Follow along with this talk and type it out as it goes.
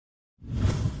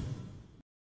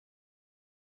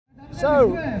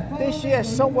So this year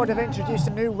Sunward have introduced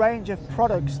a new range of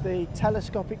products, the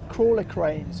telescopic crawler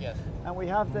cranes. Yes. And we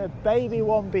have the baby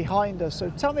one behind us.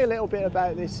 So tell me a little bit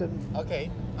about this.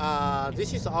 Okay,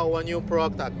 this is our new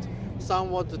product,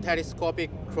 Sunward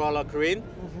telescopic crawler crane,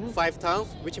 5 tons,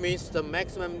 which means the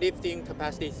maximum lifting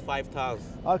capacity is 5 tons.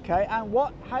 Okay, and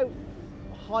how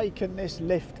high can this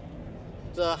lift?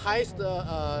 The highest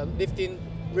lifting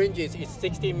ranges is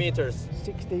 60 meters.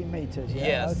 16 meters, yeah,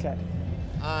 yes. Okay.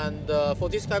 And for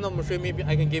this kind of machine, maybe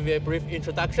I can give you a brief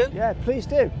introduction. Yeah, please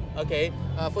do. Okay,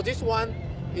 for this one,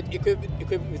 it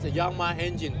equipped with a Yanmar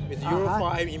engine with Euro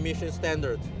 5 emission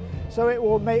standards. So it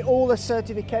will meet all the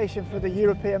certification for the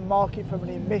European market from an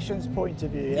emissions point of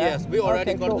view, yeah? Yes, we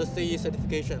already got cool. the CE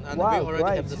certification, and wow, we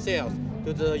already have the sales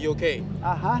to the UK.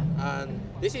 And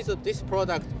this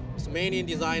product is mainly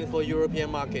designed for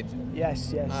European market.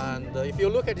 Yes, yes. And if you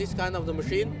look at this kind of the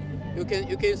machine, you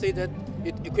can see that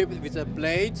it equipped with a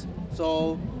blade,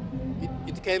 so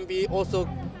it can be also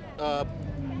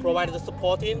provided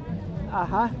supporting.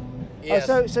 Yes.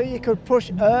 Oh, so you could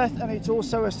push earth, and it's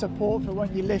also a support for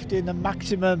when you're lifting the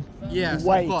maximum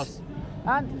weight. Of course.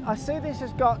 And I see this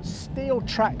has got steel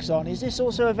tracks on. Is this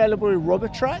also available with rubber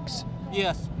tracks?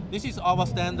 Yes, this is our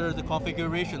standard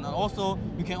configuration, and also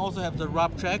you can also have the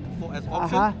rubber track as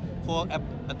option for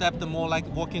adapt the more like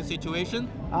working situation.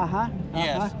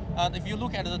 Yes, and if you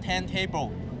look at the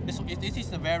turntable, this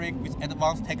is a very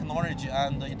advanced technology,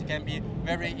 and it can be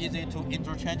very easy to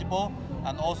interchangeable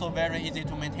and also very easy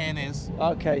to maintenance.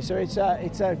 Okay, so it's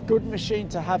a good machine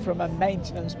to have from a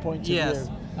maintenance point of view. Yes,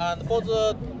 and for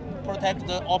the protect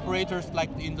the operators, like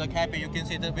in the cabin, you can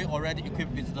see that we already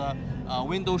equipped with the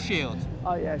window shield.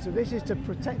 Oh yeah, so this is to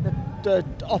protect the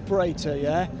operator,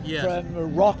 yeah? Yes.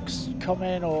 From rocks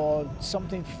coming or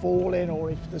something falling, or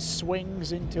if the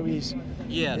swings into his...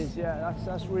 Yes. Yeah,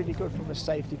 that's really good from a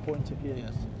safety point of view.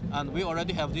 Yes, and we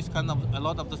already have this kind of a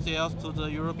lot of the sales to the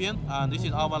European, and this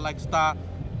is our like star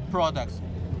products.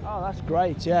 Oh, that's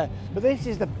great, yeah. But this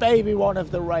is the baby one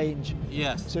of the range.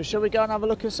 Yes. So shall we go and have a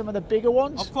look at some of the bigger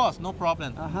ones? Of course, no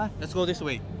problem. Let's go this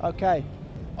way. Okay.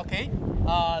 Okay,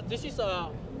 this is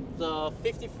the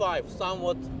 55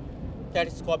 Sunward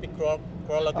telescopic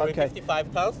crawler crane,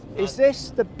 55 tons. Is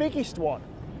this the biggest one?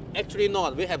 Actually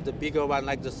not, we have the bigger one,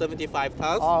 like the 75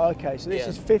 tons. Oh, okay, so this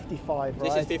is 55, right?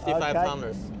 This is 55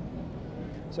 tonners.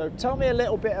 So tell me a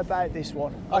little bit about this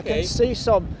one. Okay. I can see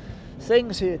some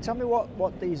things here. Tell me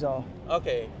what these are.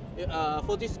 Okay,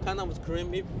 for this kind of crane,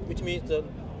 which means the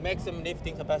maximum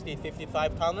lifting capacity is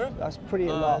 55 tonner. That's pretty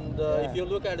a lot. And if you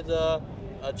look at the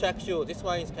track shoe, this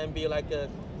one can be like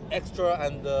extra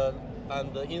and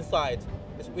the inside,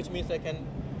 which means they can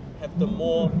have the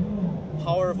more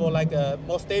powerful, like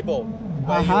more stable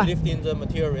while you lifting the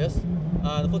materials.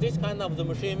 And for this kind of the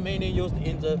machine, mainly used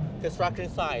in the construction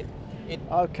side. It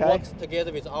works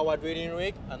together with our drilling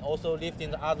rig and also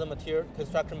lifting the other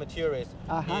construction materials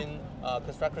in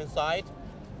construction site.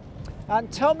 And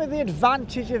tell me the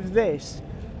advantage of this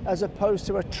as opposed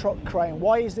to a truck crane.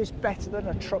 Why is this better than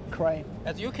a truck crane?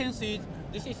 As you can see,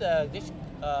 this is this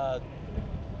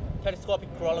telescopic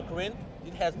crawler crane.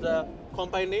 It has the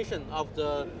combination of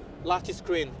the lattice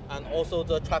crane and also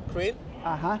the truck crane.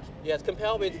 Yes,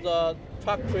 compared with the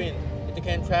truck crane, it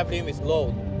can traveling with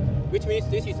load, which means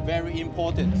this is very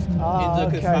important in the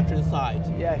construction site.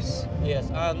 Yes.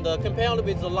 Yes, and compared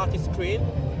with the lattice crane,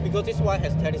 because this one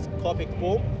has telescopic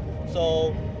boom,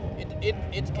 so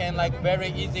it can like very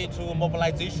easy to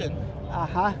mobilization.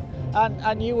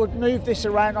 And you would move this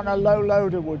around on a low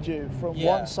loader, would you, from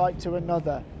one site to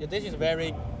another? Yeah, this is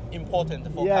very important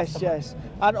for customers. Yes.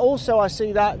 And also I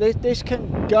see that this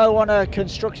can go on a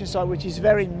construction site which is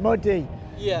very muddy.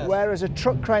 Yes. Whereas a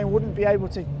truck crane wouldn't be able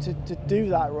to do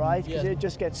that, right? Because it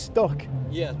just gets stuck.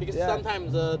 Yes, because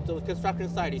sometimes the construction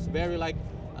site is very like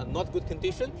not good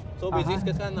condition. So with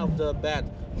this kind of the bed,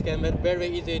 it can be very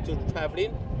easy to travel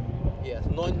in. Yes,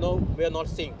 we are not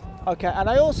sink. Okay, and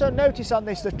I also notice on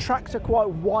this the tracks are quite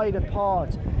wide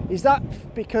apart. Is that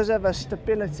because of a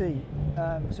stability?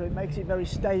 So it makes it very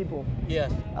stable.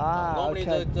 Yes. Normally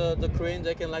the crane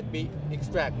they can like be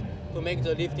extract to make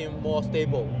the lifting more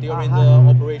stable during the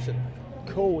operation.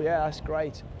 Cool. Yeah, that's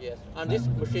great. Yes, and this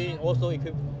machine also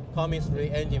equipped Cummins 3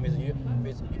 engine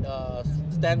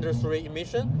with standard 3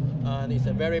 emission, and it's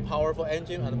a very powerful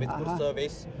engine and with good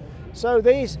service. So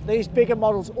these bigger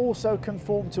models also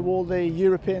conform to all the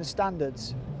European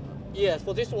standards? Yes,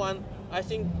 for this one, I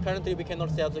think currently we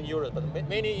cannot sell to Europe, but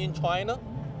mainly in China.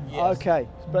 Yes. Okay,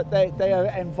 but they are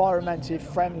environmentally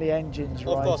friendly engines,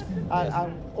 right? Of course.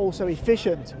 And also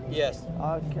efficient? Yes.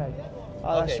 Okay.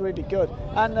 Oh, that's Okay. really good.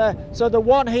 And so the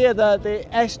one here, the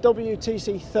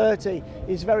SWTC 30,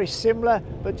 is very similar,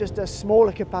 but just a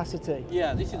smaller capacity.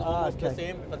 Yeah, this is almost the okay.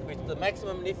 same, but with the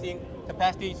maximum lifting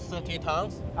capacity is 30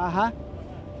 tons. Uh-huh.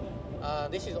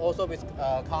 This is also with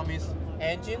Cummins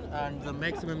engine, and the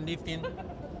maximum lifting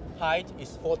height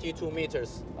is 42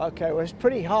 meters. Okay, well, it's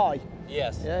pretty high.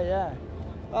 Yes. Yeah, yeah.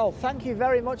 Oh, thank you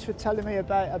very much for telling me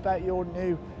about your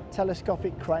new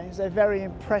telescopic cranes. They're very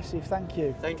impressive, thank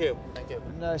you. Thank you. Thank you.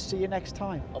 And see you next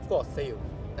time. Of course, see you.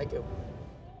 Thank you.